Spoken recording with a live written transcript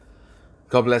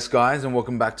God bless, guys, and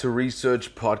welcome back to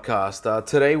Research Podcast.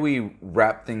 Today we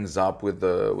wrap things up with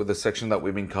the section that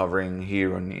we've been covering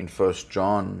here in First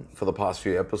John for the past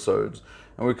few episodes,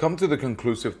 and we come to the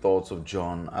conclusive thoughts of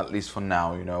John, at least for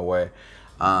now.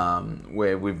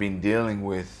 Where we've been dealing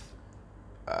with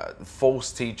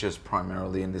false teachers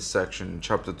primarily in this section,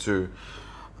 chapter 2.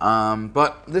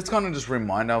 But let's kind of just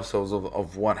remind ourselves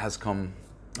of what has come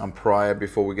prior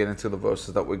before we get into the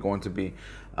verses that we're going to be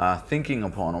thinking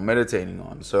upon or meditating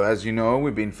on. So as you know,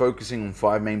 we've been focusing on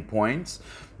 5 main points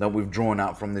that we've drawn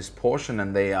out from this portion,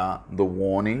 and they are the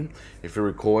warning. If you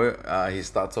recall, he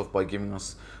starts off by giving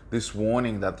us this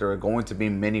warning that there are going to be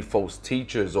many false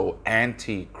teachers or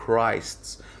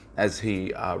antichrists, as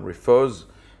he refers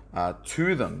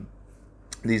to them.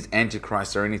 These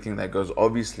antichrists are anything that goes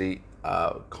obviously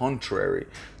contrary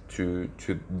to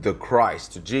the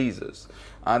Christ, to Jesus.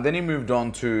 Then he moved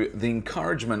on to the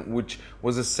encouragement, which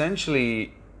was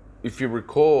essentially, if you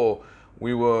recall,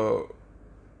 we were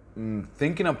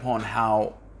thinking upon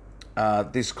how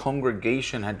this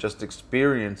congregation had just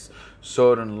experienced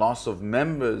certain loss of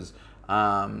members,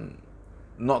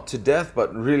 not to death,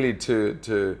 but really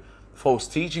to false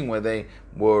teaching, where they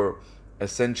were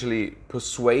essentially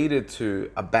persuaded to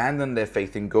abandon their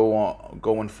faith and go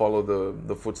and follow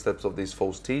the footsteps of these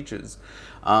false teachers.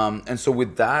 And so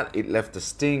with that, it left a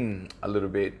sting a little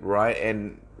bit, right?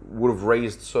 And would have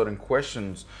raised certain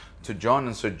questions to John.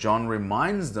 And so John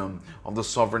reminds them of the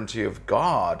sovereignty of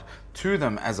God to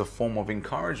them as a form of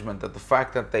encouragement, that the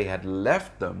fact that they had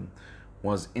left them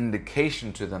was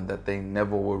indication to them that they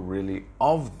never were really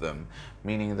of them,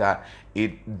 meaning that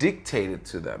it dictated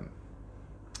to them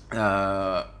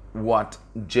what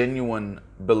genuine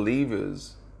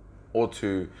believers ought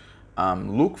to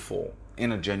look for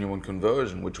in a genuine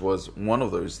conversion, which was one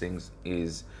of those things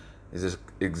is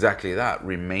exactly that,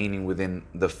 remaining within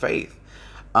the faith,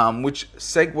 which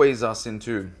segues us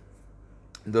into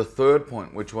the third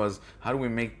point, which was how do we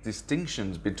make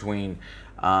distinctions between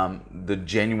the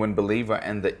genuine believer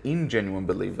and the ingenuine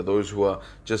believer, those who are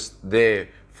just there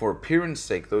for appearance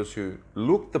sake, those who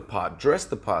look the part, dress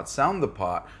the part, sound the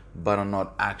part, but are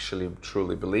not actually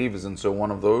truly believers. And so one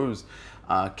of those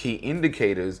key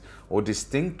indicators or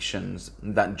distinctions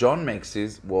that John makes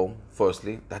is, well,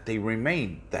 firstly, that they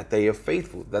remain, that they are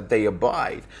faithful, that they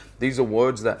abide. These are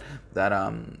words that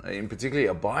in particularly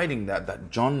abiding, that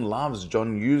John loves.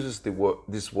 John uses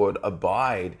this word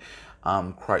abide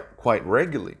quite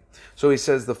regularly. So he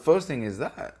says the first thing is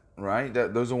that, right?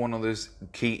 That those are one of those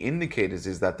key indicators,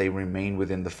 is that they remain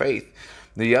within the faith.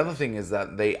 The other thing is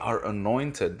that they are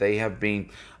anointed. They have been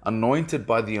anointed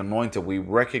by the anointed. We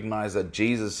recognize that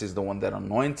Jesus is the one that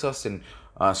anoints us, and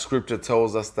Scripture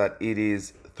tells us that it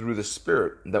is through the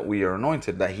Spirit that we are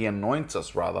anointed, that He anoints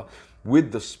us rather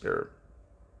with the Spirit.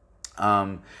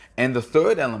 And the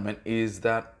third element is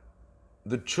that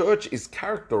the church is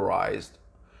characterized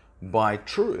by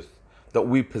truth, that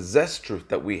we possess truth,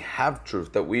 that we have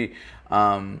truth, that we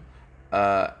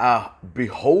are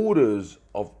beholders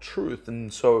of truth.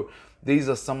 And so these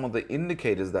are some of the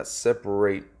indicators that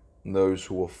separate those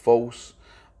who are false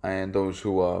and those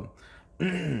who are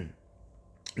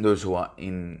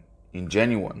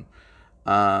ingenuine.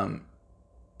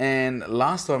 And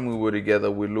last time we were together,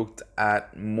 we looked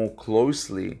at more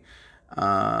closely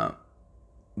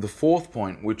the fourth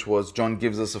point, which was John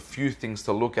gives us a few things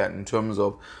to look at in terms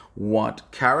of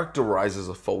what characterizes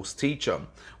a false teacher.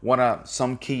 What are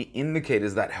some key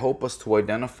indicators that help us to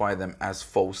identify them as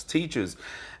false teachers?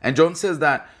 And John says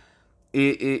that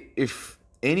if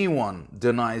anyone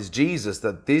denies Jesus,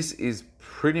 that this is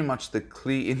pretty much the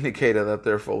clear indicator that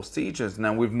they're false teachers.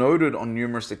 Now, we've noted on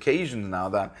numerous occasions now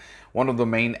that one of the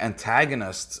main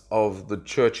antagonists of the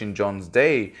church in John's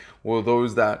day were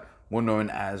those that were known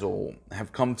as, or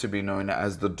have come to be known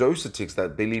as, the Docetics,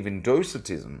 that believe in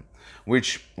Docetism,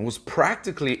 which was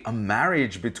practically a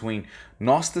marriage between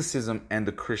Gnosticism and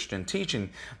the Christian teaching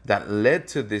that led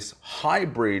to this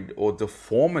hybrid or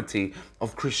deformity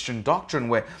of Christian doctrine,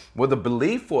 where the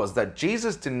belief was that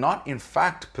Jesus did not in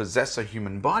fact possess a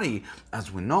human body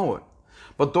as we know it.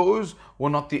 But those were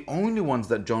not the only ones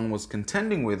that John was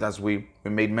contending with. As we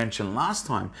made mention last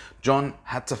time, John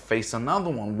had to face another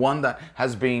one that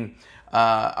has been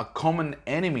a common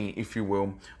enemy, if you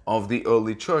will, of the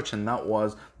early church, and that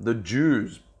was the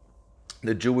Jews,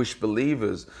 the Jewish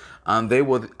believers. They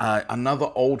were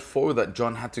another old foe that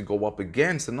John had to go up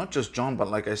against. And not just John, but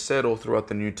like I said, all throughout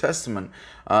the New Testament,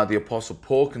 the Apostle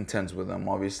Paul contends with them,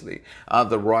 obviously.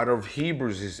 The writer of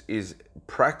Hebrews is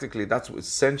practically, that's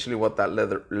essentially what that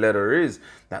letter is,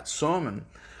 that sermon.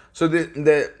 So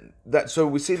so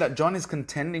we see that John is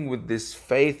contending with this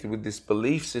faith, with this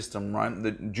belief system, right?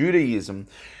 The Judaism,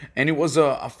 and it was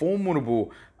a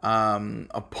formidable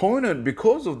opponent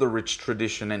because of the rich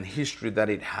tradition and history that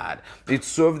it had. It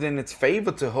served in its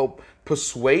favor to help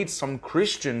persuade some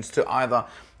Christians to either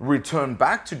return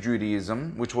back to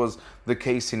Judaism, which was the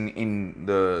case in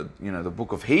the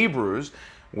book of Hebrews,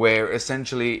 where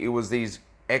essentially it was these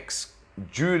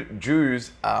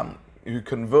ex-Jews who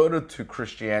converted to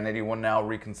Christianity were now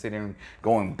reconsidering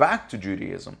going back to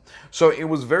Judaism. So it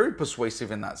was very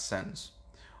persuasive in that sense.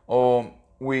 Or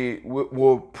we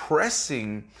were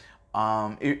pressing,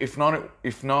 if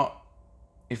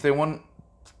they weren't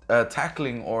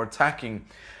tackling or attacking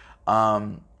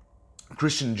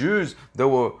Christian Jews, they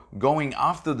were going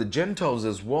after the Gentiles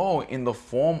as well in the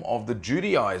form of the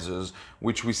Judaizers,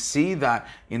 which we see that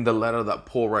in the letter that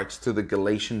Paul writes to the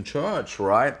Galatian church,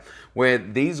 right? Where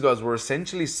these guys were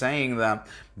essentially saying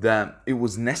that it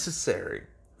was necessary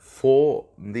for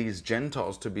these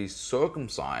Gentiles to be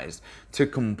circumcised to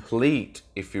complete,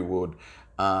 if you would,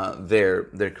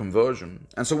 their conversion.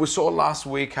 And so we saw last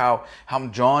week how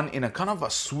John, in a kind of a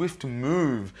swift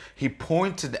move, he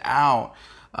pointed out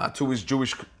to his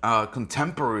Jewish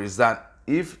contemporaries that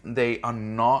if they are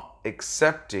not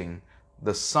accepting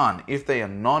the Son, if they are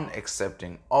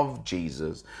non-accepting of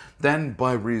Jesus, then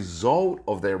by result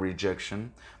of their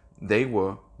rejection, they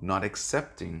were not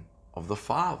accepting of the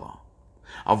Father.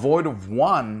 A void of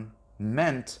one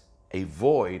meant a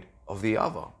void of the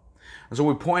other. And so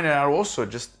we pointed out also,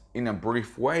 just in a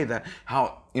brief way, that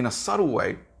how, in a subtle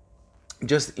way,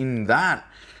 just in that,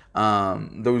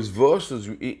 those verses,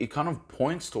 it kind of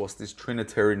points to us this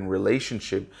Trinitarian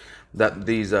relationship that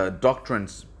these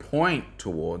doctrines point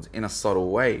towards in a subtle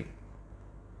way.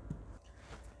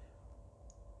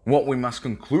 What we must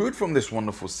conclude from this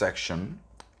wonderful section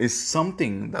is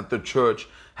something that the church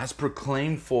has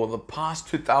proclaimed for the past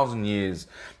 2,000 years,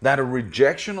 that a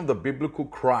rejection of the biblical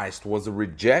Christ was a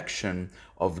rejection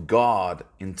of God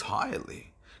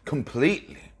entirely,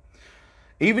 completely.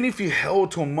 Even if you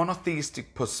held to a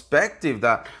monotheistic perspective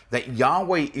that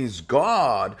Yahweh is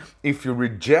God, if you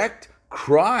reject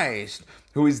Christ,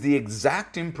 who is the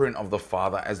exact imprint of the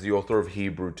Father, as the author of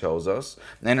Hebrew tells us,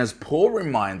 and as Paul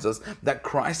reminds us that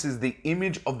Christ is the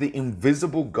image of the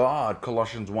invisible God,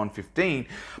 Colossians 1:15,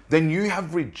 then you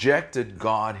have rejected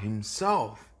God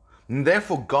himself. And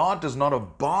therefore, God does not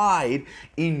abide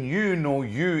in you, nor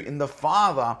you in the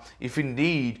Father, if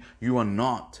indeed you are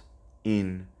not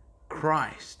in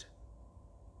Christ,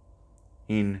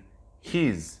 in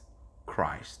his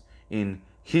Christ, in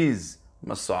his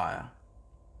Messiah.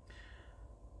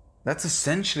 That's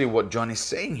essentially what John is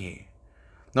saying here.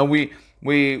 Now, we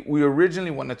originally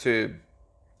wanted to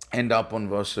end up on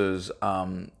verses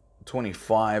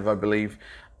 25, I believe,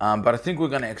 but I think we're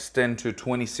going to extend to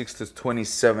 26 to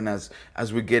 27 as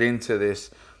we get into this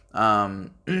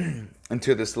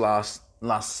last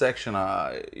section.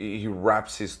 He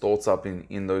wraps his thoughts up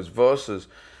in those verses.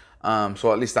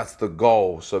 So at least that's the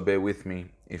goal. So bear with me,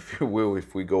 if you will,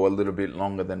 if we go a little bit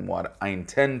longer than what I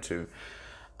intend to.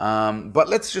 But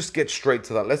let's just get straight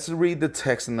to that. Let's read the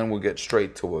text and then we'll get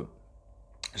straight to it.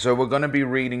 So we're going to be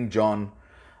reading John,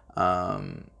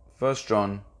 1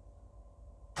 John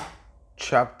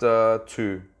chapter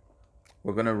 2.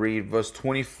 We're going to read verse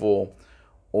 24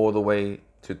 all the way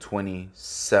to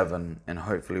 27, and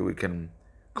hopefully we can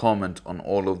comment on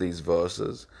all of these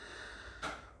verses.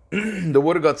 The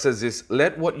Word of God says this: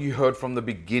 "Let what you heard from the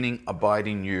beginning abide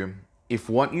in you. If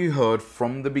what you heard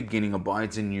from the beginning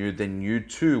abides in you, then you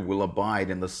too will abide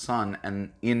in the Son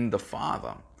and in the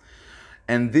Father.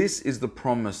 And this is the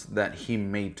promise that he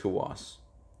made to us,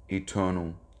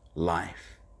 eternal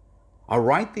life. I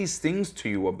write these things to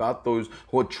you about those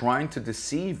who are trying to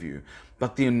deceive you,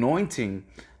 but the anointing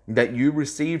that you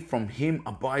received from him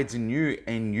abides in you,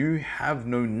 and you have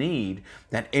no need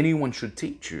that anyone should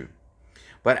teach you.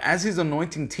 But as his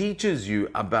anointing teaches you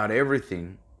about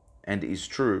everything, and is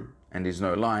true, and is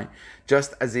no lie,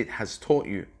 just as it has taught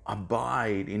you,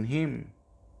 abide in him."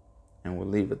 And we'll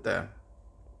leave it there.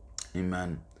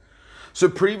 Amen. So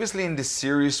previously in this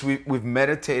series, we've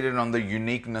meditated on the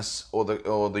uniqueness or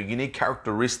the unique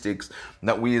characteristics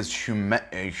that we as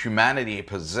humanity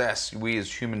possess, we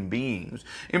as human beings.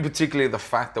 In particular, the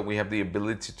fact that we have the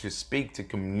ability to speak, to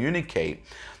communicate,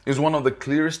 is one of the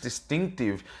clearest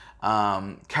distinctive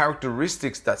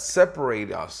characteristics that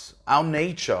separate us, our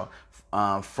nature,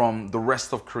 from the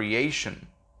rest of creation.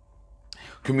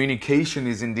 Communication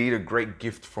is indeed a great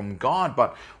gift from God,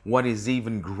 but what is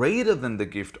even greater than the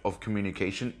gift of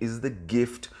communication is the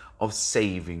gift of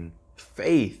saving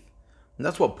faith. And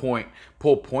that's what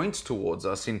Paul points towards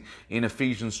us in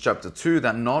Ephesians chapter 2,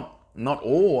 that not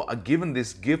all are given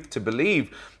this gift to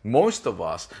believe. Most of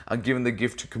us are given the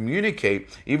gift to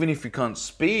communicate. Even if you can't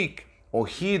speak or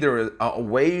hear, there are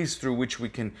ways through which we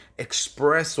can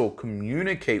express or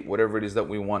communicate whatever it is that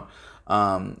we want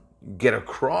get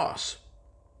across.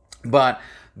 But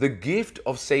the gift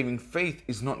of saving faith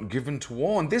is not given to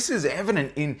all. And this is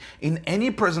evident in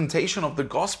any presentation of the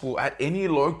gospel at any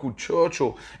local church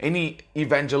or any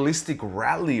evangelistic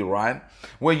rally, right?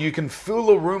 Where you can fill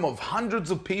a room of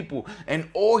hundreds of people and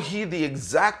all hear the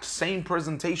exact same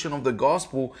presentation of the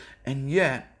gospel, and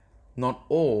yet not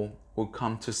all will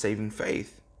come to saving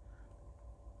faith.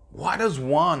 Why does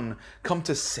one come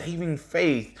to saving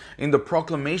faith in the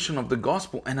proclamation of the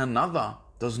gospel and another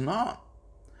does not?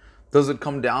 Does it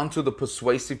come down to the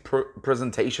persuasive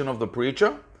presentation of the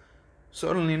preacher?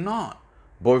 Certainly not.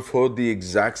 Both heard the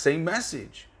exact same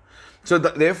message. So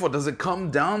therefore, does it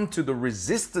come down to the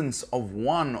resistance of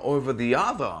one over the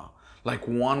other? Like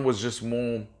one was just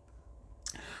more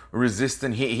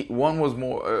resistant, one was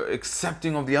more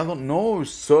accepting of the other? No,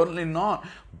 certainly not.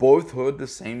 Both heard the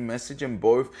same message and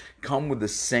both come with the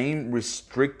same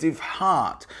restrictive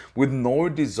heart, with no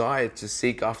desire to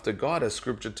seek after God. As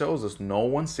scripture tells us, no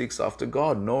one seeks after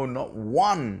God. No, not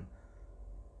one.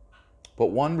 But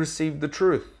one received the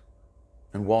truth,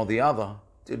 and while the other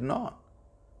did not.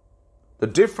 The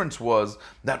difference was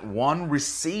that one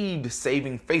received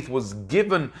saving faith, was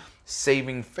given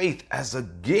saving faith as a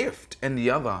gift, and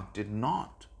the other did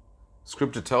not.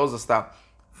 Scripture tells us that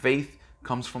faith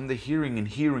comes from the hearing, and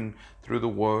hearing through the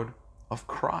word of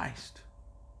Christ.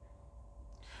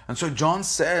 And so John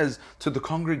says to the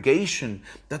congregation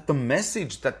that the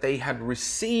message that they had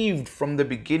received from the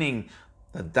beginning,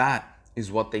 that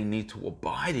is what they need to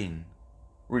abide in.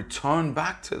 Return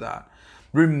back to that.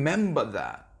 Remember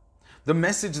that. The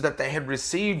message that they had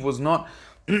received was not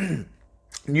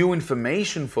new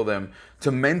information for them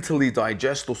to mentally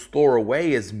digest or store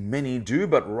away, as many do,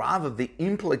 but rather the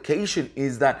implication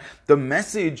is that the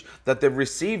message that they've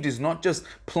received is not just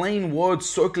plain words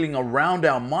circling around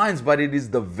our minds, but it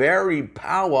is the very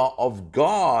power of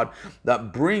God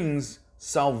that brings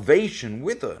salvation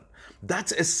with it.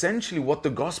 That's essentially what the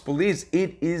gospel is.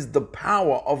 It is the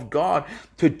power of God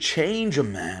to change a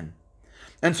man.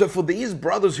 And so for these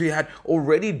brothers who had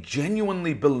already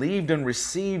genuinely believed and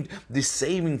received the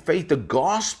saving faith, the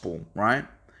gospel, right?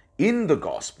 In the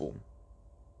gospel,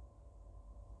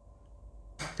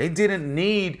 they didn't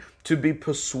need to be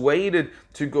persuaded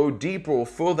to go deeper or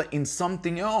further in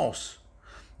something else.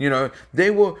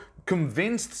 They were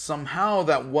convinced somehow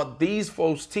that what these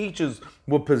false teachers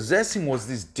were possessing was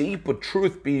this deeper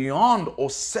truth beyond or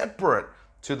separate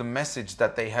to the message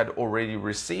that they had already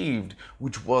received,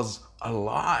 which was a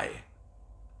lie.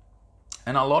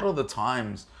 And a lot of the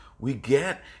times we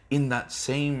get in that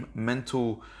same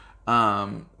mental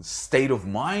state of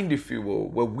mind, if you will,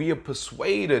 where we are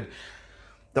persuaded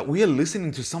that we are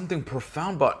listening to something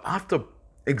profound, but after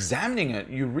examining it,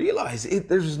 you realize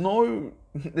there's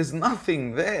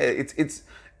nothing there. It's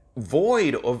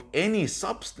void of any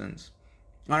substance.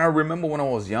 And I remember when I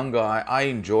was younger, I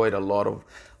enjoyed a lot of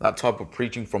that type of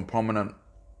preaching from prominent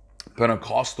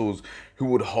Pentecostals who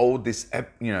would hold this, I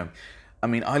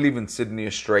live in Sydney,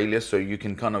 Australia, so you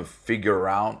can kind of figure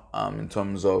out in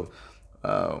terms of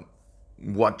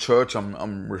what church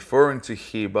I'm referring to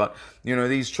here. But,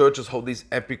 these churches hold these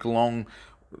epic week-long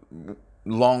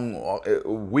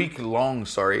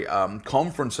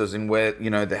conferences in where,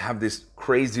 they have this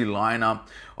crazy lineup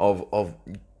of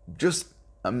just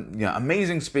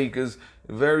amazing speakers,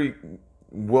 very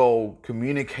well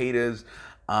communicators,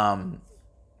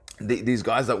 these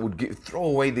guys that would throw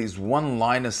away these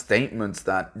one-liner statements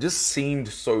that just seemed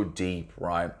so deep,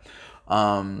 right?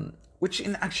 Which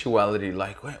in actuality,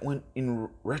 like when in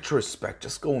retrospect,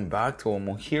 just going back to them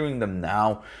or hearing them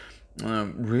now,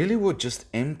 really were just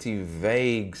empty,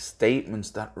 vague statements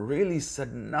that really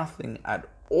said nothing at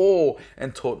all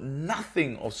and taught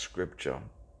nothing of Scripture.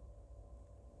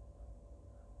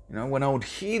 When I would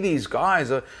hear these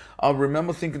guys, I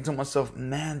remember thinking to myself,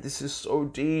 man, this is so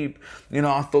deep.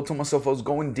 I thought to myself I was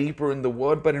going deeper in the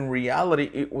word, but in reality,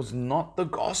 it was not the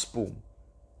gospel.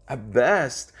 At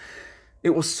best,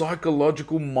 it was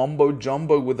psychological mumbo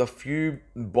jumbo with a few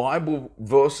Bible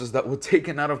verses that were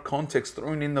taken out of context,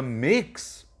 thrown in the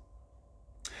mix.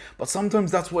 But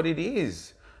sometimes that's what it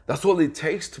is. That's all it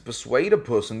takes to persuade a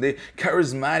person. The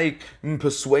charismatic and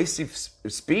persuasive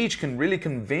speech can really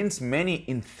convince many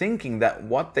in thinking that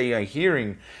what they are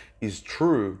hearing is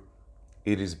true,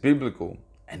 it is biblical,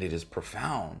 and it is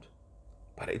profound.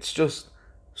 But it's just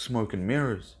smoke and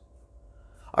mirrors.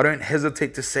 I don't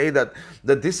hesitate to say that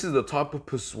this is the type of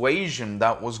persuasion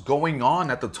that was going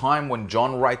on at the time when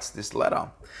John writes this letter,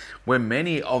 where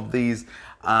many of these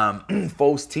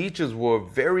false teachers were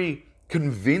very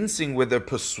convincing with their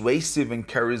persuasive and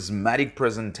charismatic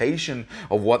presentation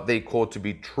of what they call to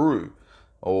be true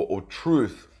or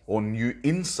truth or new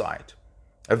insight.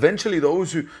 Eventually,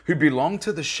 those who belong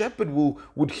to the shepherd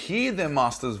would hear their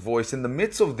master's voice in the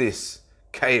midst of this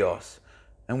chaos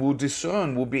and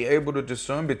will be able to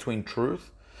discern between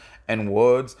truth and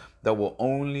words that were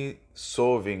only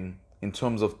serving in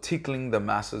terms of tickling the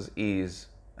masses' ears.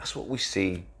 That's what we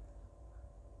see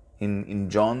in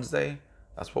John's day.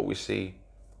 That's what we see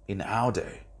in our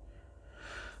day.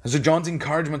 And so John's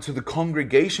encouragement to the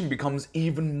congregation becomes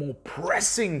even more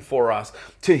pressing for us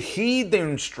to heed their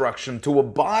instruction, to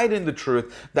abide in the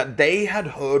truth that they had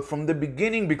heard from the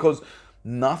beginning, because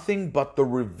nothing but the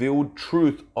revealed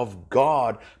truth of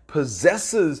God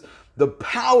possesses the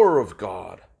power of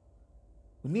God.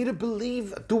 We need to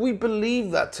believe that. Do we believe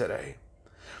that today?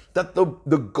 That the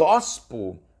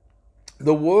gospel,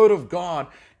 the word of God,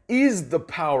 is the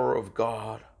power of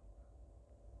God.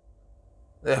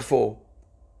 Therefore,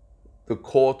 the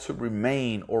call to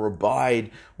remain or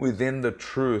abide within the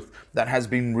truth that has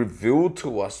been revealed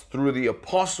to us through the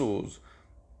apostles.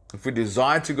 If we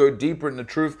desire to go deeper in the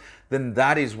truth, then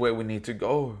that is where we need to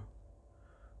go.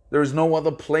 There is no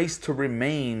other place to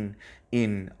remain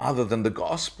in other than the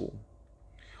gospel.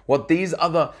 What these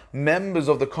other members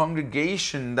of the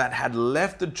congregation that had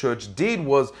left the church did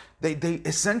was they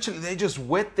essentially just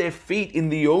wet their feet in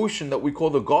the ocean that we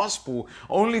call the gospel,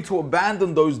 only to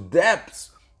abandon those depths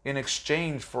in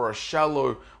exchange for a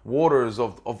shallow waters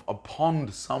of a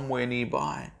pond somewhere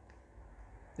nearby.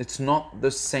 It's not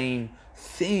the same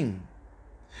thing.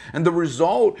 And the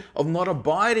result of not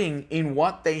abiding in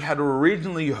what they had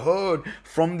originally heard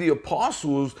from the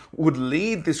apostles would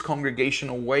lead this congregation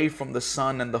away from the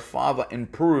Son and the Father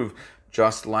and prove,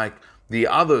 just like the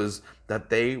others, that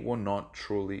they were not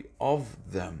truly of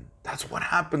them. That's what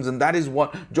happens, and that is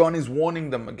what John is warning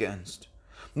them against.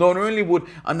 Not only would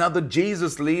another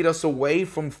Jesus lead us away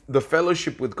from the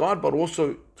fellowship with God, but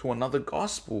also to another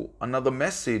gospel, another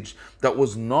message that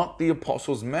was not the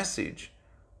apostles' message.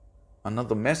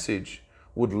 Another message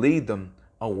would lead them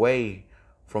away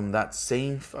from that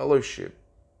same fellowship.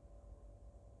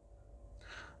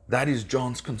 That is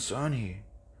John's concern here.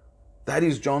 That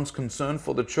is John's concern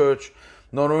for the church,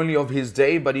 not only of his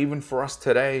day, but even for us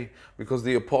today, because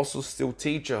the apostles still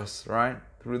teach us, right,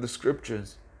 through the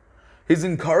scriptures. His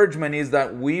encouragement is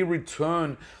that we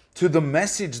return to the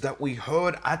message that we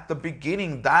heard at the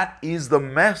beginning. That is the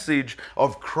message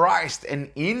of Christ, and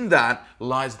in that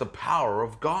lies the power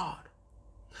of God.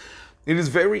 It is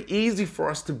very easy for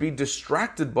us to be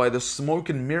distracted by the smoke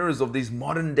and mirrors of these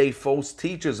modern day false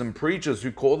teachers and preachers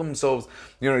who call themselves,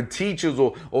 teachers,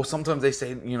 or sometimes they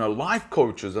say, life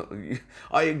coaches.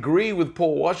 I agree with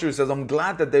Paul Washer, who says, I'm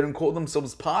glad that they don't call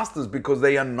themselves pastors, because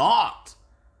they are not.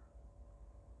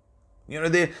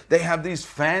 They have these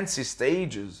fancy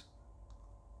stages,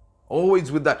 always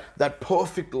with that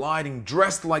perfect lighting,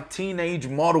 dressed like teenage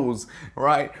models,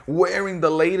 right? Wearing the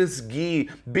latest gear,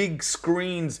 big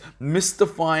screens,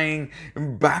 mystifying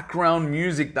background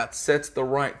music that sets the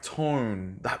right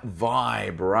tone, that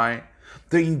vibe, right?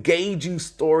 The engaging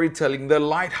storytelling, the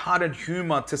light-hearted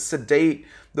humor to sedate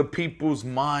the people's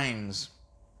minds.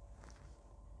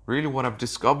 Really, what I've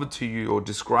discovered to you, or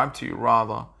described to you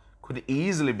rather, could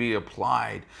easily be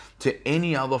applied to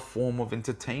any other form of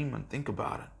entertainment. Think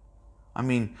about it. I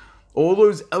mean, all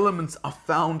those elements are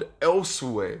found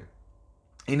elsewhere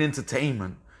in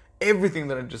entertainment. Everything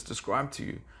that I just described to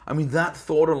you. I mean, that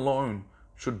thought alone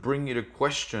should bring you to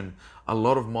question a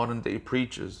lot of modern day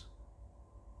preachers.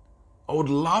 I would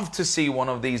love to see one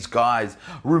of these guys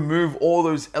remove all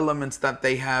those elements that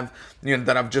they have,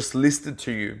 that I've just listed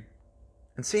to you,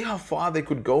 and see how far they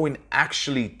could go in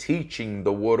actually teaching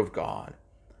the Word of God.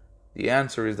 The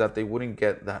answer is that they wouldn't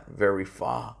get that very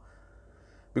far.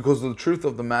 Because the truth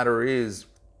of the matter is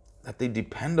that they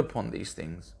depend upon these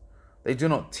things. They do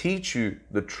not teach you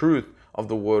the truth of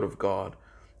the Word of God.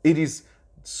 It is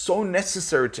so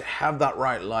necessary to have that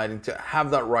right lighting, to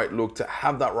have that right look, to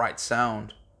have that right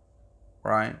sound,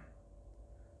 right?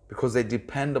 Because they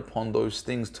depend upon those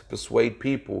things to persuade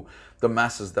people, the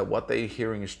masses, that what they're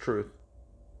hearing is truth.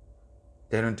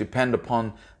 They don't depend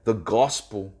upon the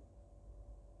gospel,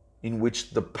 in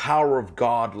which the power of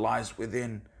God lies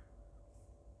within.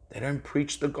 They don't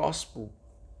preach the gospel.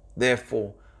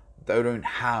 Therefore, they don't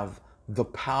have the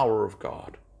power of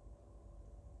God.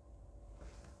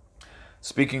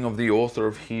 Speaking of the author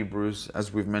of Hebrews,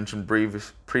 as we've mentioned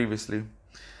previously,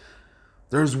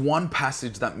 There's one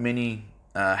passage that many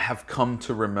have come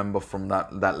to remember from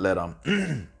that letter.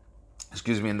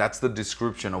 Excuse me, and that's the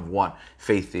description of what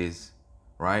faith is,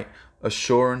 right?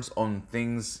 Assurance on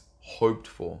things hoped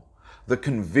for, the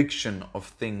conviction of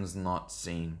things not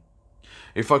seen.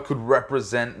 If I could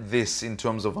represent this in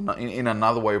terms of in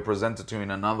another way, or present it to you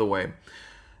in another way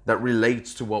that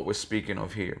relates to what we're speaking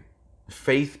of here.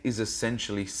 Faith is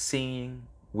essentially seeing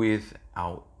with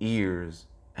our ears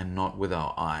and not with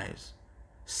our eyes.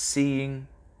 Seeing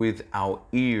with our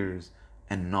ears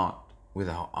and not with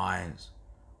our eyes.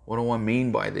 What do I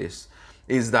mean by this?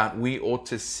 Is that we ought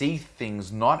to see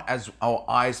things not as our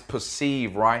eyes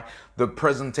perceive, right? The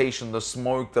presentation, the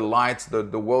smoke, the lights, the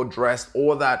well dressed,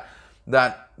 all that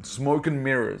smoke and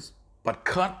mirrors, but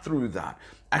cut through that.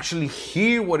 Actually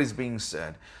hear what is being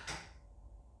said.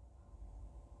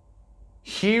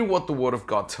 Hear what the Word of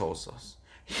God tells us.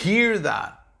 Hear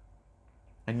that,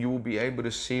 and you will be able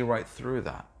to see right through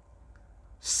that.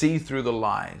 See through the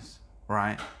lies,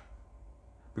 right?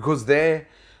 Because there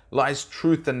lies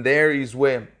truth, and there is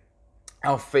where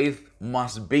our faith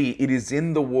must be. It is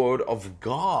in the Word of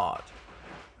God.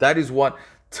 That is what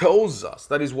tells us.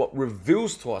 That is what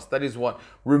reveals to us. That is what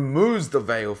removes the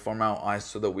veil from our eyes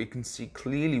so that we can see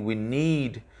clearly. We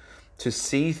need to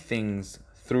see things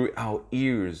through our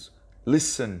ears.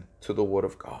 Listen to the Word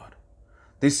of God.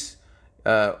 This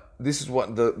is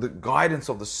what the guidance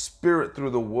of the Spirit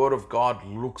through the Word of God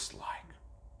looks like.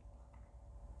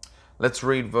 Let's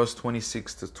read verse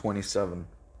 26 to 27.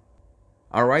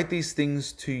 I write these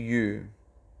things to you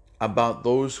about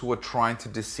those who are trying to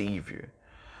deceive you.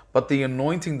 But the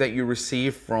anointing that you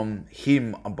receive from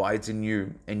Him abides in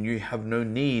you, and you have no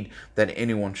need that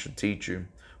anyone should teach you.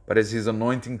 But as His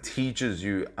anointing teaches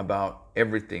you about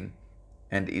everything,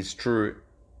 and is true,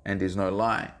 and is no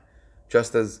lie,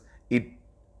 just as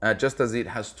it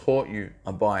has taught you,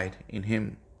 abide in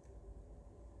Him.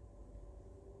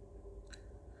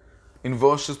 In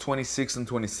verses 26 and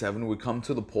 27, we come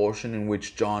to the portion in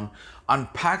which John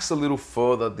unpacks a little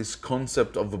further this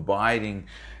concept of abiding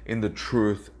in the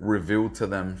truth revealed to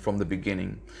them from the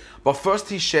beginning. But first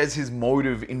he shares his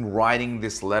motive in writing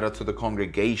this letter to the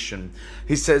congregation.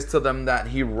 He says to them that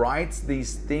he writes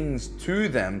these things to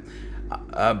them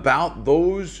about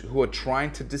those who are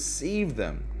trying to deceive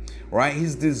them. Right?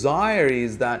 His desire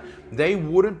is that they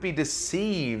wouldn't be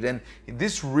deceived. And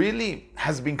this really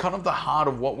has been kind of the heart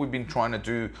of what we've been trying to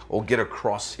do or get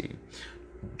across here.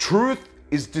 Truth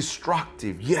is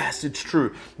destructive. Yes, it's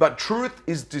true. But truth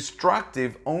is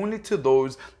destructive only to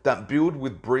those that build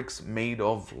with bricks made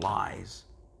of lies.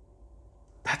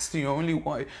 That's the only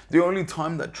way, the only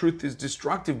time that truth is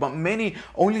destructive. But many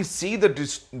only see the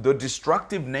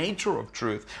destructive nature of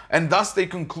truth, and thus they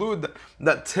conclude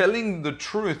that telling the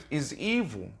truth is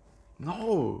evil.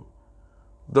 No.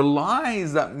 The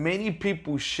lies that many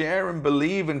people share and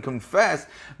believe and confess,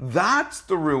 that's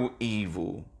the real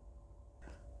evil.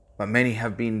 But many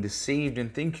have been deceived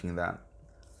in thinking that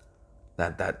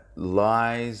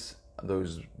lies,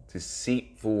 those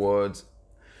deceitful words,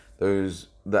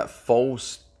 that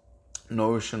false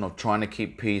notion of trying to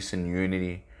keep peace and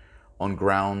unity on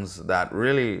grounds that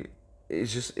really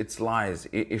it's lies.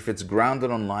 If it's grounded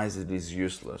on lies, it is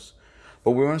useless.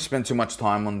 But we won't spend too much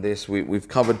time on this. We've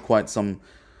covered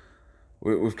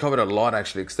we've covered a lot,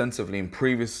 actually, extensively in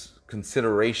previous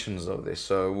considerations of this.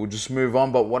 So we'll just move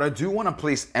on. But what I do want to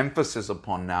place emphasis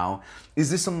upon now is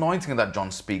this anointing that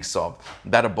John speaks of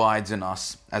that abides in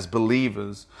us as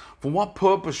believers. For what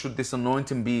purpose should this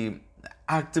anointing be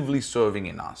actively serving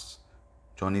in us?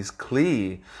 John is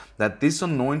clear that this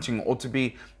anointing ought to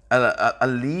be a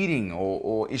leading,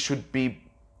 or it should be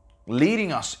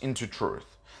leading us into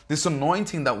truth. This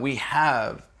anointing that we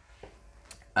have,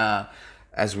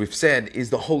 as we've said, is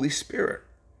the Holy Spirit.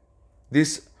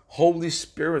 This Holy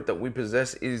Spirit that we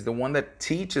possess is the one that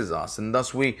teaches us, and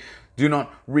thus we do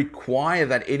not require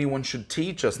that anyone should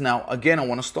teach us. Now, again, I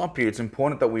want to stop here. It's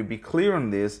important that we be clear on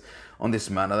this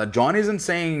matter, that John isn't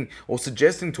saying or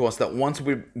suggesting to us that once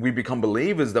we become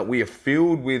believers that we are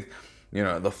filled with,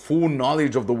 the full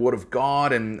knowledge of the Word of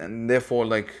God, and therefore,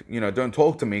 don't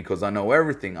talk to me because I know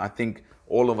everything. I think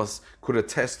all of us could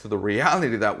attest to the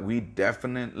reality that we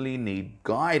definitely need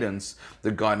guidance,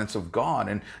 the guidance of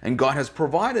God. And God has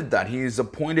provided that. He has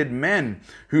appointed men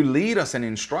who lead us and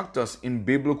instruct us in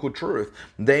biblical truth.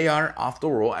 They are,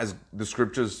 after all, as the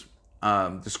scriptures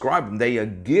describe them, they are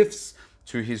gifts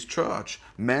to His church,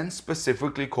 men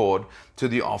specifically called to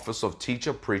the office of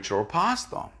teacher, preacher, or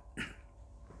pastor.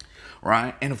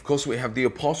 Right? And of course we have the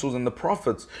apostles and the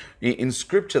prophets in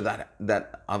scripture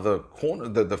that are the corner,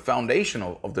 the foundation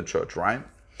of the church, right?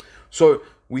 So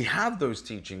we have those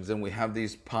teachings and we have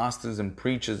these pastors and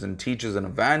preachers and teachers and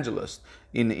evangelists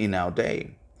in our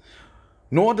day.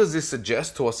 Nor does this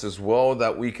suggest to us as well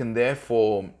that we can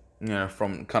therefore,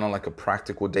 from kind of like a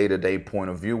practical day-to-day point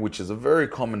of view, which is a very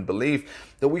common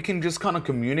belief, that we can just kind of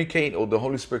communicate, or the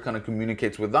Holy Spirit kind of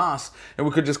communicates with us, and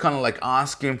we could just kind of like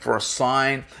ask Him for a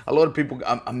sign. A lot of people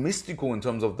are mystical in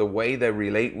terms of the way they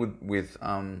relate with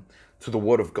to the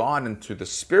Word of God and to the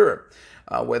Spirit.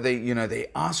 Where they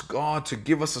ask God to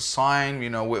give us a sign.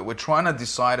 We're trying to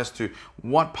decide as to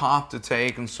what path to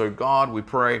take, and so God, we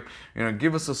pray,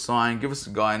 give us a sign, give us a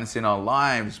guidance in our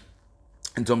lives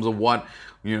in terms of what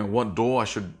door I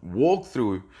should walk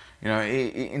through.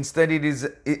 Instead,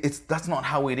 that's not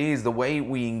how it is. The way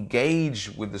we engage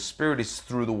with the Spirit is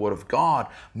through the Word of God,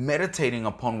 meditating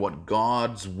upon what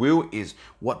God's will is,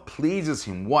 what pleases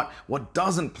Him, what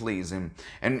doesn't please Him,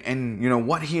 and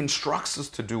what He instructs us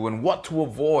to do and what to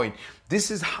avoid. This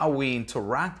is how we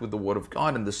interact with the Word of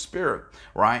God and the Spirit,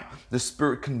 right? The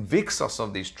Spirit convicts us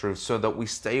of these truths so that we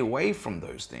stay away from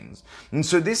those things. And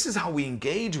so this is how we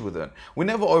engage with it. We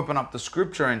never open up the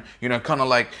Scripture and, kind of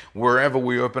like wherever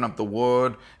we open up the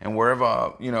Word and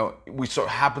wherever, we so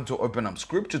happen to open up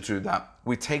Scripture to that,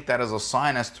 we take that as a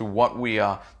sign as to what we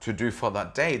are to do for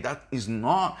that day. That is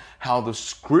not how the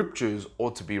Scriptures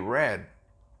ought to be read.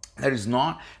 That is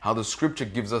not how the Scripture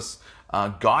gives us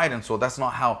guidance, or that's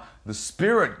not how the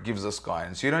Spirit gives us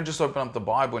guidance. You don't just open up the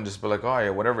Bible and just be like, oh yeah,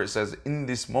 whatever it says in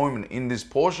this moment, in this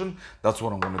portion, that's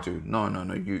what I'm going to do. No.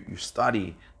 You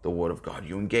study the Word of God.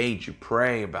 You engage, you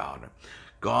pray about it.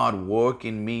 God, work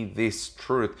in me this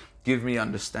truth. Give me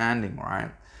understanding,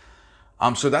 right?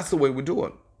 So that's the way we do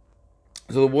it.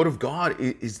 So the Word of God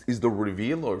is the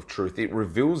revealer of truth. It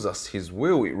reveals us His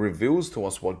will. It reveals to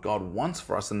us what God wants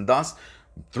for us, and thus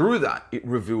through that, it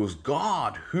reveals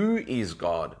God, who is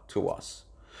God to us.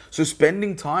 So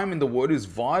spending time in the Word is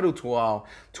vital to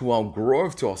our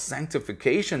growth, to our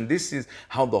sanctification. This is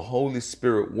how the Holy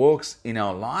Spirit works in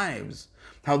our lives,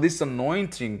 how this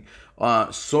anointing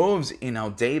serves in our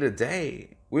day-to-day.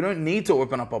 We don't need to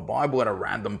open up a Bible at a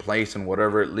random place and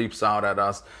whatever it leaps out at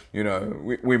us,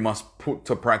 we must put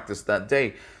to practice that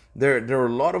day. There are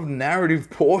a lot of narrative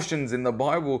portions in the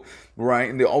Bible, right,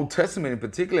 in the Old Testament in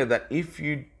particular, that if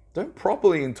you don't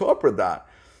properly interpret that,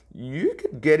 you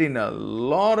could get in a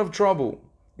lot of trouble.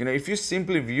 If you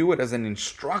simply view it as an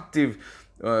instructive,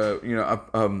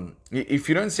 if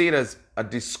you don't see it as a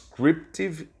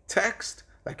descriptive text,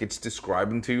 like it's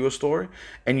describing to you a story,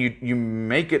 and you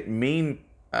make it mean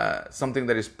something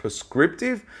that is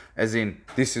prescriptive, as in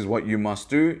this is what you must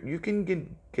do, you can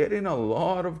get in a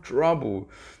lot of trouble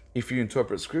if you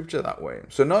interpret Scripture that way.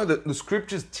 So know that the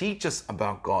Scriptures teach us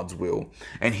about God's will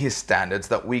and His standards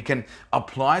that we can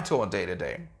apply to our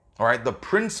day-to-day. All right, the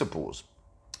principles.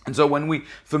 And so when we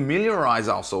familiarize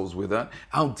ourselves with it,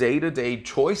 our day-to-day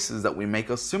choices that we make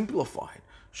are simplified.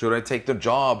 Should I take the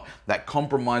job that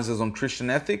compromises on Christian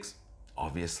ethics?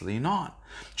 Obviously not.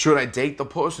 Should I date the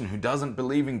person who doesn't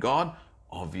believe in God?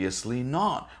 Obviously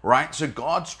not, right? So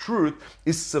God's truth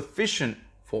is sufficient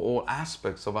for all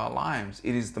aspects of our lives.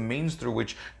 It is the means through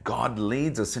which God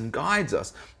leads us and guides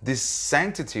us. This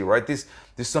sanctity, right?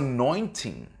 This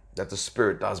anointing that the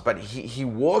Spirit does, but He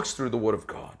works through the Word of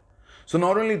God. So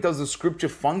not only does the Scripture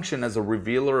function as a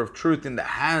revealer of truth in the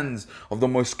hands of the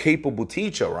most capable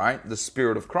teacher, right? The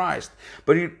Spirit of Christ,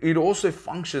 but it also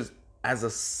functions as a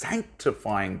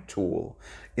sanctifying tool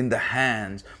in the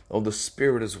hands of the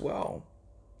Spirit as well.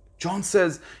 John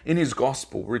says in his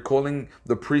gospel, recalling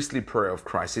the priestly prayer of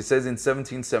Christ, he says in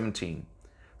 17:17,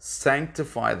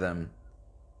 sanctify them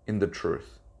in the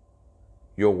truth.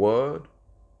 Your word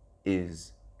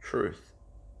is truth.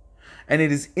 And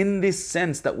it is in this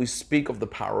sense that we speak of the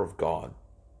power of God.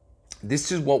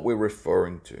 This is what we're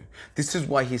referring to. This is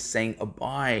why he's saying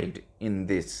abide in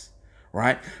this,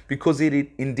 right? Because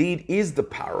it indeed is the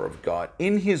power of God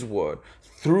in His word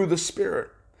through the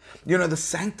Spirit. The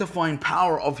sanctifying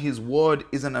power of His word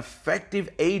is an effective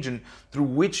agent through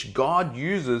which God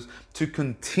uses to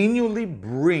continually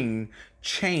bring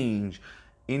change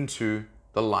into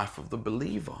the life of the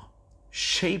believer,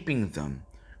 shaping them,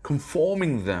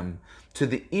 conforming them to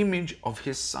the image of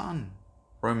His Son.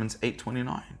 Romans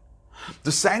 8:29.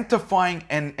 The sanctifying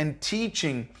and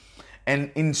teaching and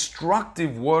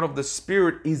instructive word of the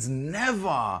Spirit is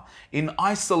never in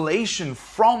isolation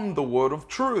from the word of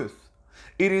truth.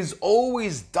 It is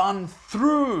always done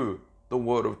through the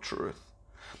word of truth.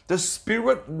 The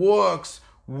Spirit works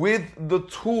with the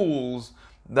tools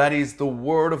that is the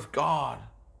Word of God.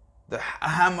 The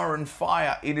hammer and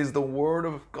fire, it is the Word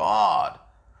of God.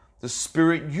 The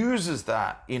Spirit uses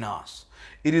that in us.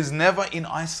 It is never in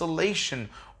isolation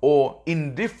or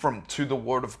indifferent to the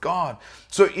word of God.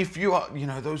 So if you are,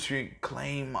 those who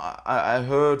claim, I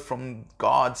heard from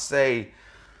God say,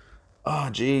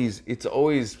 geez, it's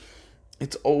always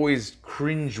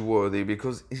cringeworthy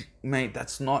because, mate,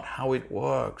 that's not how it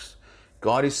works.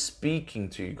 God is speaking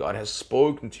to you. God has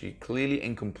spoken to you clearly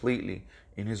and completely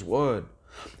in His word.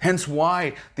 Hence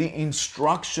why the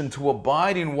instruction to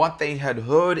abide in what they had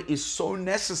heard is so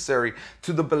necessary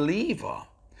to the believer.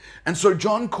 And so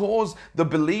John calls the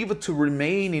believer to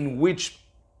remain in which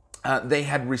they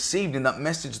had received, in that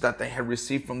message that they had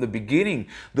received from the beginning,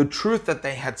 the truth that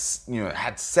they had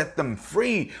set them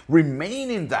free.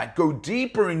 Remain in that. Go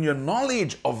deeper in your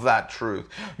knowledge of that truth.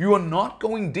 You are not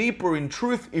going deeper in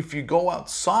truth if you go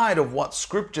outside of what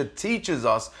Scripture teaches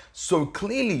us so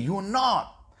clearly. You are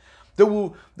not. There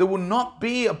will not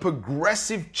be a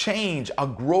progressive change, a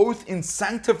growth in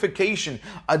sanctification,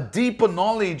 a deeper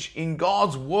knowledge in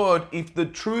God's word if the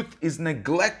truth is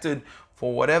neglected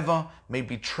for whatever may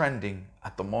be trending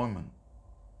at the moment.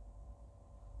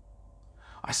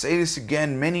 I say this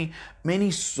again,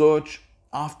 many search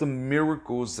after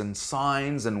miracles and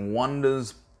signs and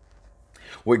wonders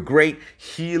where great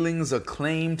healings are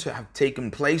claimed to have taken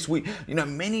place.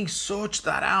 Many search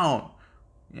that out,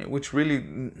 which really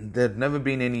there'd never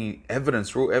been any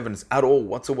evidence, real evidence at all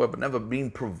whatsoever, never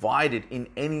been provided in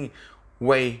any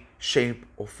way, shape,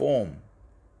 or form.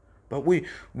 But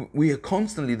we are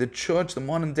constantly, the church, the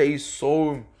modern day, is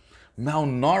so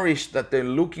malnourished that they're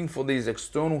looking for these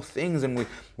external things. And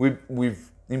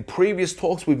we've in previous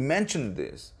talks, we've mentioned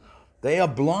this. They are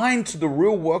blind to the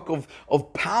real work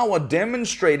of power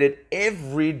demonstrated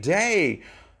every day.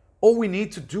 All we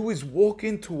need to do is walk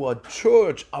into a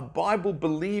church, a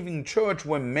Bible-believing church,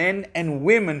 where men and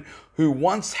women who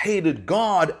once hated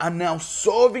God are now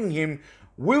serving Him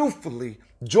willfully,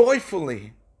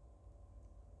 joyfully.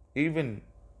 Even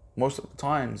most of the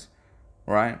times,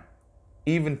 right?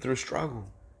 Even through struggle,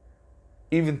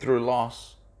 even through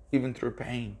loss, even through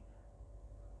pain.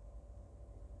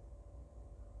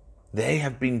 They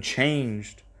have been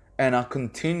changed and are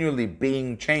continually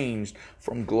being changed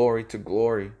from glory to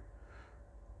glory.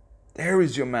 There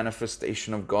is your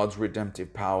manifestation of God's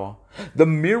redemptive power. The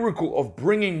miracle of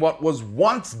bringing what was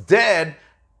once dead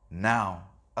now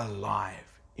alive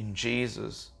in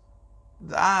Jesus.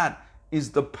 That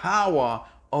is the power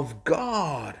of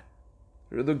God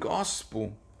through the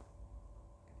gospel.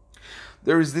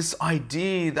 There is this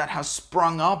idea that has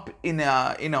sprung up in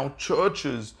our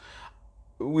churches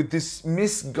with this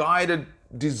misguided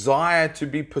desire to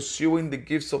be pursuing the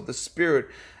gifts of the Spirit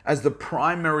as the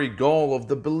primary goal of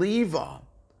the believer,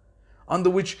 under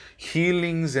which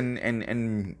healings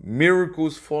and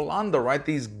miracles fall under, right?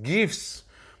 These gifts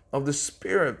of the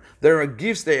Spirit. There are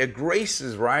gifts, there are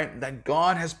graces, right, that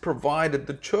God has provided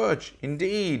the church,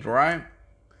 indeed, right?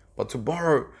 But to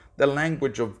borrow the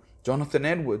language of Jonathan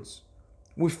Edwards,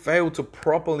 we fail to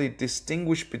properly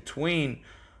distinguish between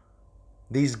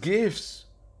these gifts,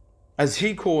 as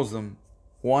he calls them.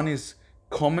 One is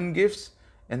common gifts,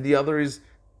 and the other is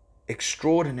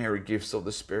extraordinary gifts of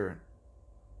the Spirit.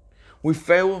 We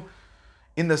fail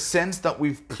in the sense that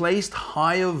we've placed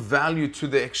higher value to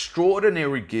the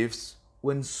extraordinary gifts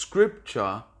when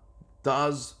Scripture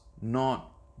does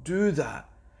not do that.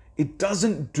 It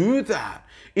doesn't do that.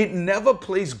 It never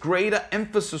places greater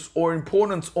emphasis or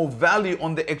importance or value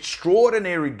on the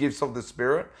extraordinary gifts of the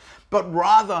Spirit, but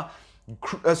rather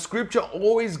Scripture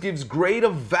always gives greater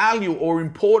value or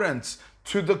importance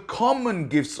to the common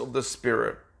gifts of the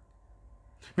Spirit.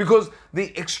 Because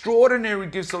the extraordinary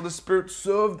gifts of the Spirit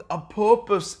served a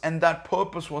purpose, and that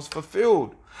purpose was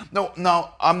fulfilled.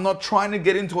 Now, I'm not trying to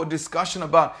get into a discussion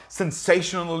about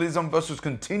sensationalism versus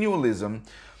continualism.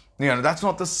 That's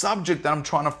not the subject that I'm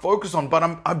trying to focus on.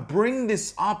 But I bring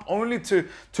this up only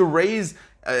to raise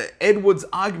Edwards'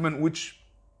 argument, which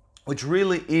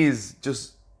really is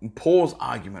just Paul's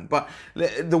argument. But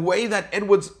the way that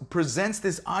Edwards presents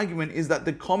this argument is that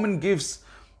the common gifts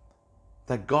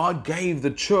that God gave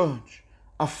the church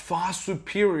are far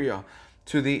superior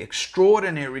to the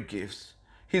extraordinary gifts.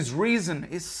 His reason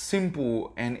is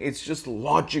simple and it's just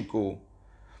logical.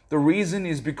 The reason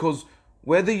is because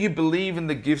whether you believe in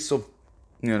the gifts of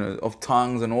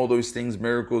tongues and all those things,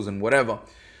 miracles and whatever,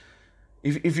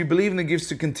 if you believe in the gifts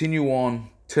to continue on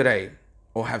today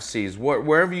or have ceased,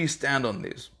 wherever you stand on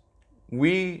this,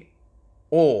 we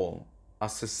all are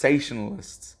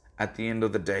cessationalists at the end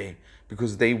of the day,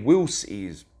 because they will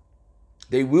cease.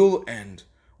 They will end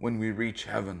when we reach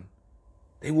heaven.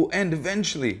 They will end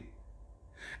eventually.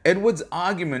 Edwards'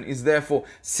 argument is therefore,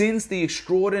 since the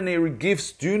extraordinary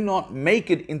gifts do not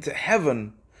make it into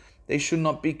heaven, they should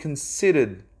not be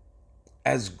considered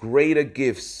as greater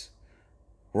gifts,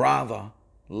 rather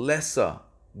lesser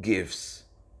gifts.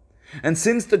 And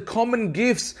since the common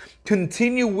gifts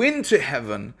continue into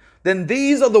heaven, then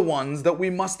these are the ones that we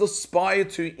must aspire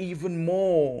to even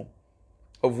more,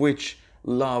 of which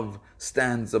love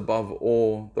stands above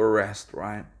all the rest,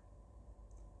 right?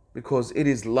 Because it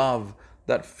is love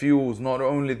that fuels not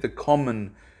only the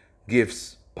common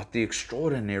gifts, but the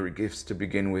extraordinary gifts to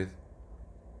begin with.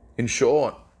 In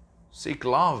short, seek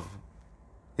love.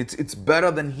 It's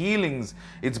better than healings.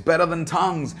 It's better than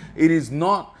tongues. It is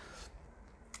not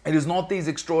these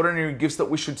extraordinary gifts that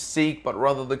we should seek, but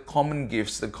rather the common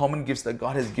gifts that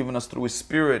God has given us through His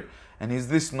Spirit. And is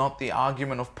this not the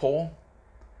argument of Paul?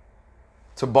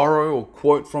 To borrow or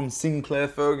quote from Sinclair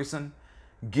Ferguson,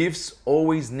 gifts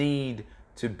always need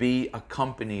to be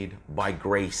accompanied by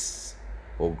grace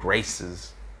or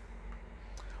graces.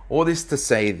 All this to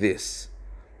say this,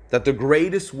 that the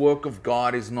greatest work of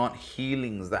God is not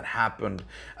healings that happened.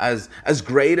 As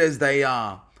great as they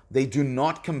are, they do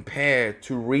not compare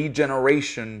to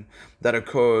regeneration that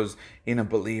occurs in a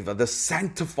believer, the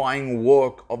sanctifying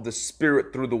work of the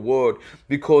Spirit through the Word,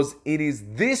 because it is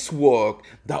this work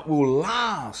that will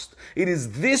last. It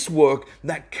is this work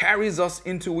that carries us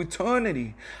into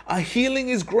eternity. A healing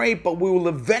is great, but we will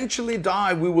eventually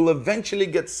die. We will eventually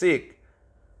get sick.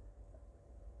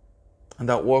 And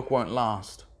that work won't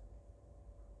last.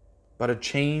 But a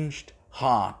changed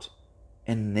heart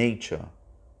and nature,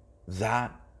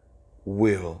 that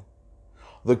will.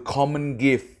 The common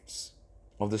gifts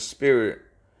of the Spirit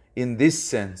in this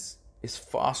sense is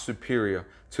far superior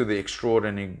to the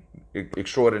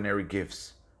extraordinary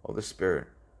gifts of the Spirit.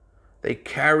 They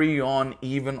carry on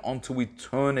even unto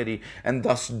eternity, and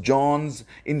thus John's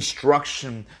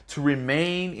instruction to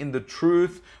remain in the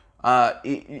truth,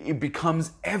 it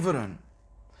becomes evident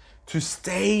to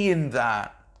stay in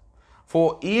that.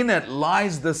 For in it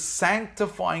lies the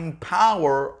sanctifying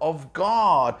power of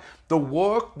God, the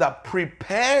work that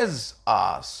prepares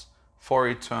us for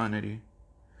eternity.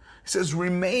 He says,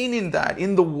 remain in that,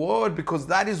 in the Word, because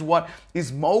that is what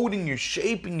is molding you,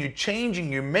 shaping you,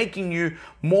 changing you, making you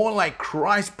more like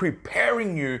Christ,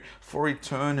 preparing you for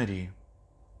eternity.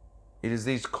 It is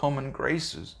these common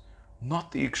graces,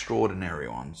 not the extraordinary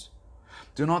ones.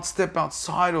 Do not step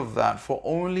outside of that, for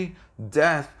only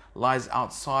death lies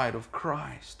outside of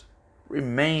Christ.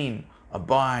 Remain,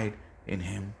 abide in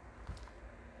Him.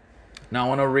 Now I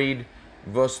want to read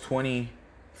verse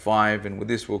 25, and with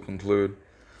this we'll conclude.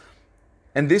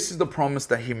 And this is the promise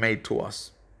that He made to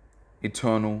us,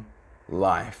 eternal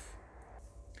life.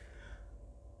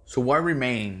 So why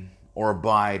remain or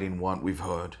abide in what we've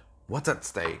heard? What's at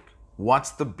stake?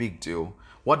 What's the big deal?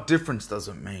 What difference does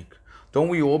it make? Don't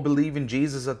we all believe in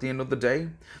Jesus at the end of the day?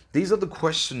 These are the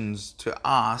questions to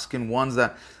ask, and ones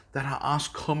that are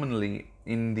asked commonly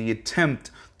in the attempt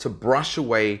to brush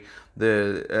away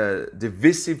the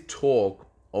divisive talk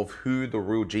of who the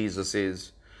real Jesus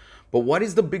is. But what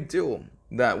is the big deal?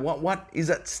 What is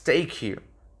at stake here?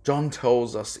 John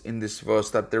tells us in this verse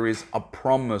that there is a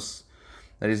promise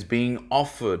that is being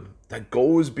offered that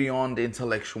goes beyond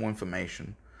intellectual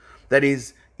information. That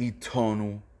is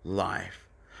eternal life.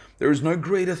 There is no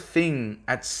greater thing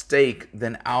at stake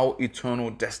than our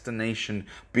eternal destination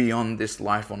beyond this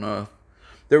life on earth.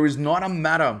 There is not a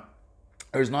matter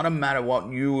what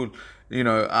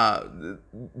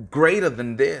greater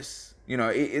than this.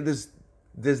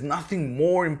 There's nothing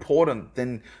more important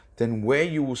than where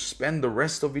you will spend the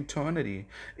rest of eternity.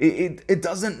 It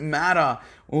doesn't matter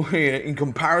in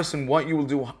comparison what you will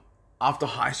do after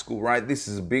high school, right? This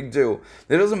is a big deal.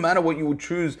 It doesn't matter what you would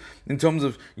choose in terms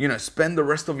of, spend the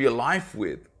rest of your life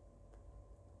with.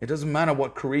 It doesn't matter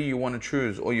what career you want to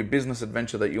choose or your business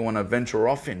adventure that you want to venture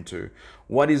off into.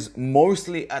 What is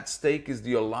mostly at stake is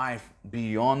your life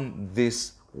beyond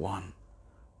this one,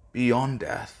 beyond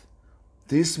death.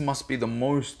 This must be the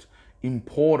most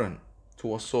important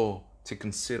to us all to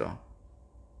consider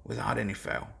without any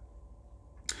fail.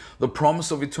 The promise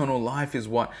of eternal life is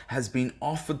what has been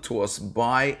offered to us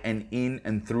by and in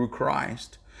and through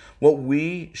Christ. What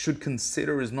we should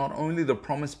consider is not only the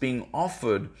promise being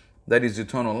offered, that is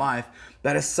eternal life,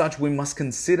 but as such we must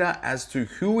consider as to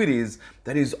who it is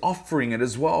that is offering it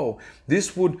as well.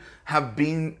 This would have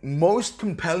been most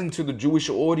compelling to the Jewish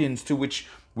audience to which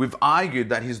we've argued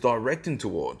that he's directing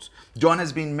towards. John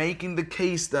has been making the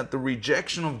case that the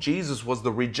rejection of Jesus was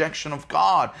the rejection of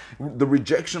God, the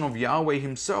rejection of Yahweh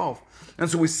Himself. And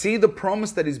so we see the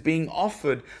promise that is being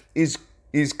offered is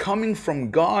coming from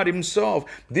God Himself.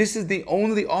 This is the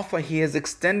only offer He has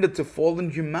extended to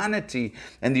fallen humanity,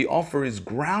 and the offer is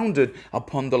grounded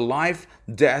upon the life,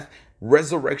 death,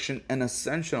 resurrection and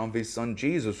ascension of his son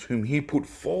Jesus, whom he put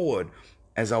forward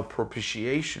as our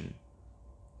propitiation.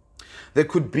 There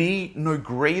could be no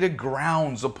greater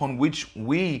grounds upon which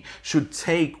we should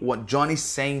take what John is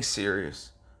saying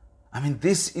serious. I mean,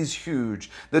 this is huge.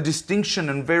 The distinction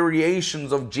and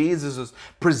variations of Jesus is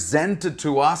presented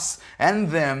to us and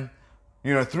them,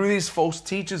 through these false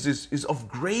teachers is of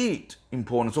great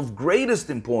importance, of greatest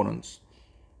importance.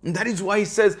 And that is why he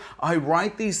says, I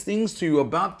write these things to you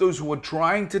about those who are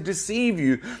trying to deceive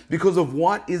you because of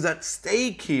what is at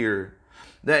stake here.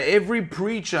 That every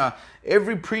preacher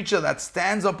that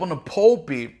stands up on a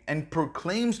pulpit and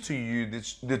proclaims to you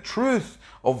the truth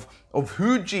of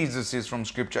who Jesus is from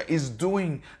Scripture is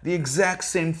doing the exact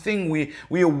same thing.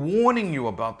 We are warning you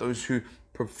about those who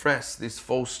profess this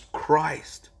false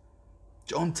Christ.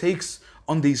 John takes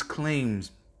on these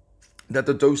claims that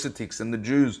the Docetics and the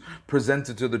Jews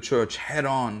presented to the church head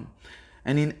on.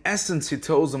 And in essence, he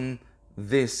tells them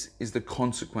this is the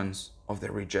consequence of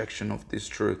their rejection of this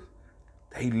truth.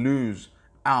 They lose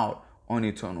out on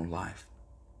eternal life.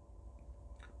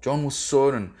 John was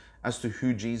certain as to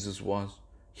who Jesus was.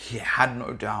 He had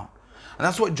no doubt. And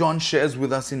that's what John shares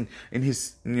with us in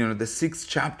his, the 6th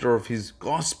chapter of his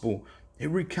gospel. He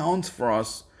recounts for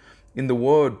us in the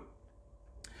word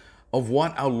of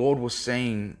what our Lord was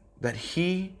saying, that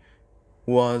he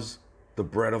was the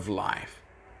bread of life.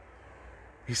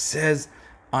 He says,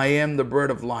 I am the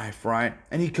bread of life, right?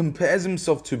 And he compares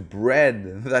himself to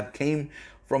bread that came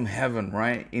from heaven,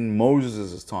 right? In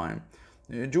Moses' time.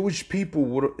 Jewish people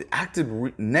would have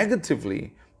acted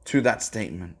negatively to that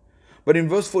statement. But in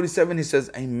verse 47, he says,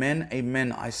 Amen,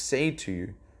 amen, I say to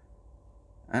you.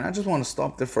 And I just want to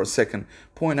stop there for a second,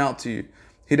 point out to you,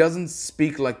 he doesn't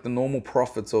speak like the normal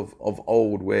prophets of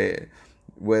old where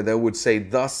they would say,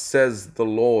 thus says the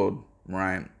Lord,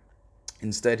 right?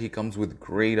 Instead, he comes with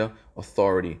greater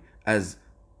authority as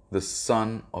the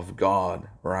Son of God,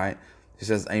 right? He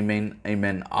says, Amen,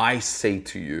 amen, I say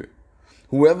to you.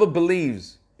 Whoever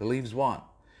believes what?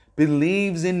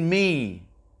 Believes in me.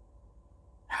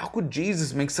 How could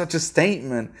Jesus make such a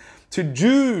statement to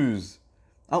Jews?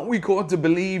 Aren't we called to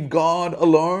believe God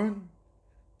alone?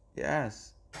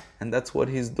 Yes, and that's what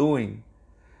he's doing.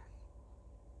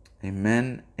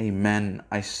 Amen, amen,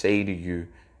 I say to you.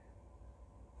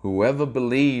 Whoever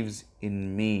believes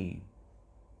in me,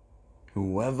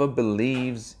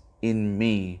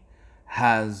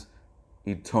 has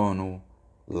eternal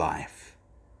life.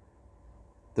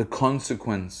 The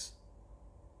consequence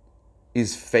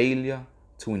is failure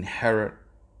to inherit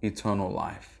eternal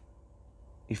life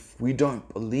if we don't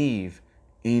believe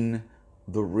in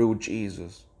the real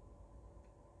Jesus.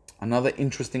 Another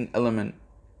interesting element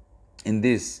in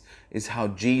this is how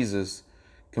Jesus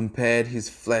compared his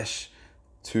flesh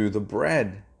to the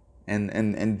bread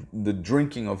and the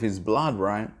drinking of his blood,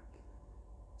 right?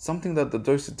 Something that the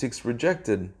Docetics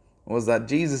rejected was that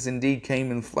Jesus indeed came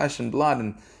in flesh and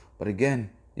blood. But again,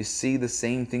 you see the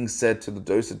same thing said to the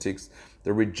Docetics.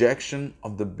 The rejection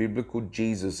of the biblical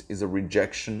Jesus is a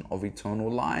rejection of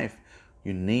eternal life.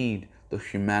 You need the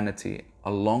humanity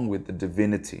along with the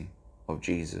divinity of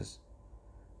Jesus.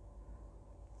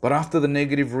 But after the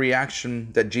negative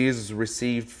reaction that Jesus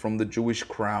received from the Jewish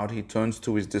crowd, he turns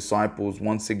to his disciples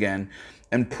once again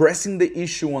and pressing the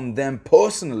issue on them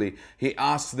personally, he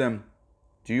asks them,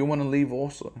 do you want to leave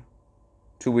also?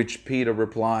 To which Peter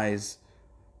replies,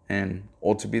 and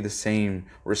ought to be the same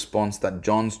response that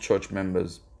John's church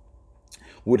members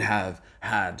would have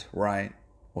had, right?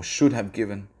 Or should have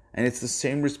given. And it's the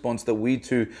same response that we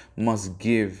too must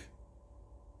give.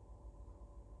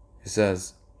 He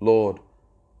says, Lord,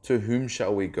 to whom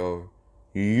shall we go?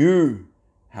 You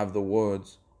have the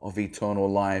words of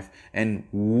eternal life, and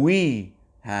we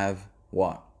have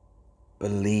what?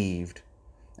 Believed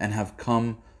and have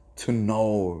come to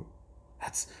know.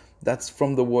 That's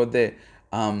from the word there,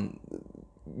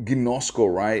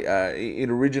 ginosko, right? It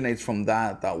originates from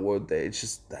that word there. It's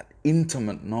just that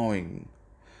intimate knowing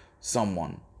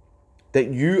someone. That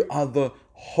you are the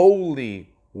Holy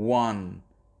One.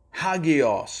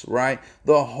 Hagios, right?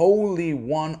 The Holy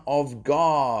One of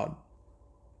God.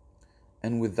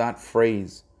 And with that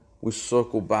phrase, we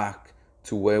circle back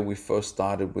to where we first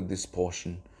started with this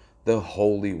portion. The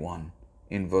Holy One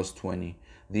in verse 20.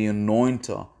 The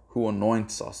Anointer who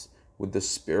anoints us with the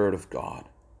Spirit of God.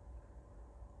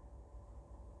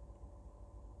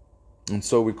 And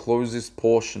so we close this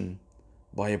portion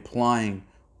by applying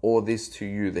all this to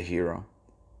you, the hearer.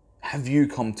 Have you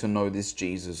come to know this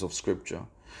Jesus of Scripture?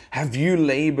 Have you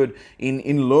labored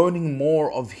in learning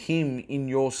more of Him in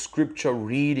your scripture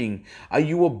reading? Are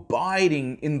you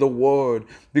abiding in the Word?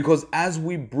 Because as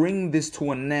we bring this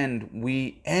to an end,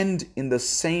 we end in the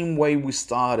same way we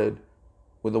started,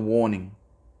 with a warning.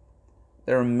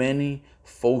 There are many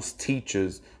false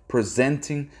teachers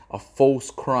presenting a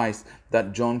false Christ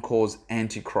that John calls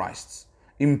antichrists,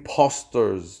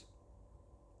 imposters.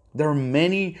 There are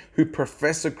many who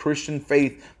profess a Christian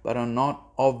faith but are not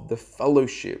of the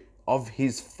fellowship, of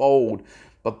His fold.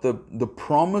 But the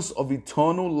promise of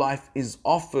eternal life is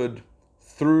offered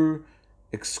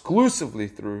exclusively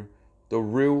through the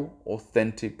real,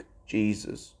 authentic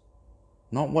Jesus.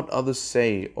 Not what others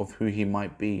say of who He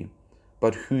might be,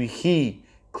 but who He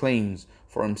claims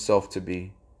for Himself to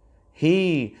be.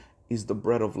 He is the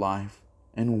bread of life,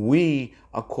 and we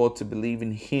are called to believe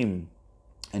in Him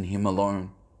and Him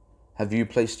alone. Have you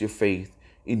placed your faith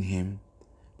in Him?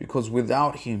 Because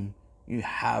without Him, you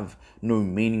have no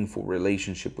meaningful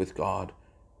relationship with God.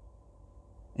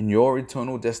 And your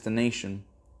eternal destination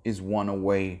is one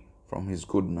away from His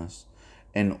goodness,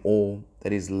 and all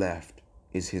that is left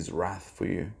is His wrath for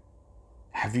you.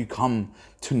 Have you come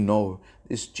to know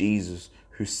this Jesus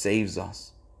who saves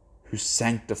us, who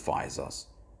sanctifies us,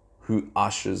 who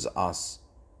ushers us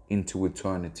into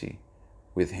eternity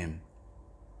with Him?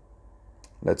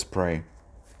 Let's pray.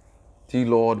 Dear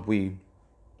Lord, we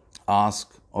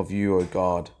ask of you, O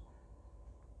God,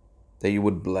 that you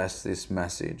would bless this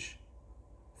message.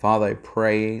 Father, I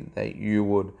pray that you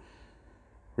would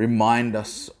remind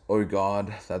us, O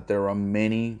God, that there are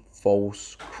many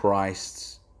false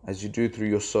Christs, as you do through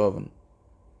your servant.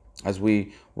 As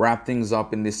we wrap things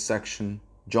up in this section,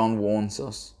 John warns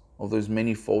us of those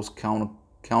many false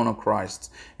counter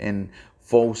Christs and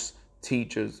false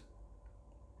teachers,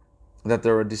 that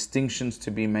there are distinctions to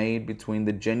be made between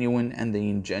the genuine and the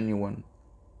ingenuine,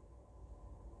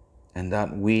 and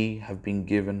that we have been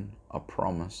given a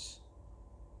promise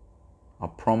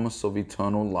of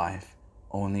eternal life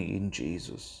only in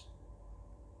Jesus.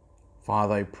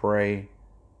 Father, I pray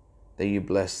that you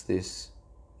bless this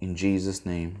in Jesus'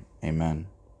 name. Amen.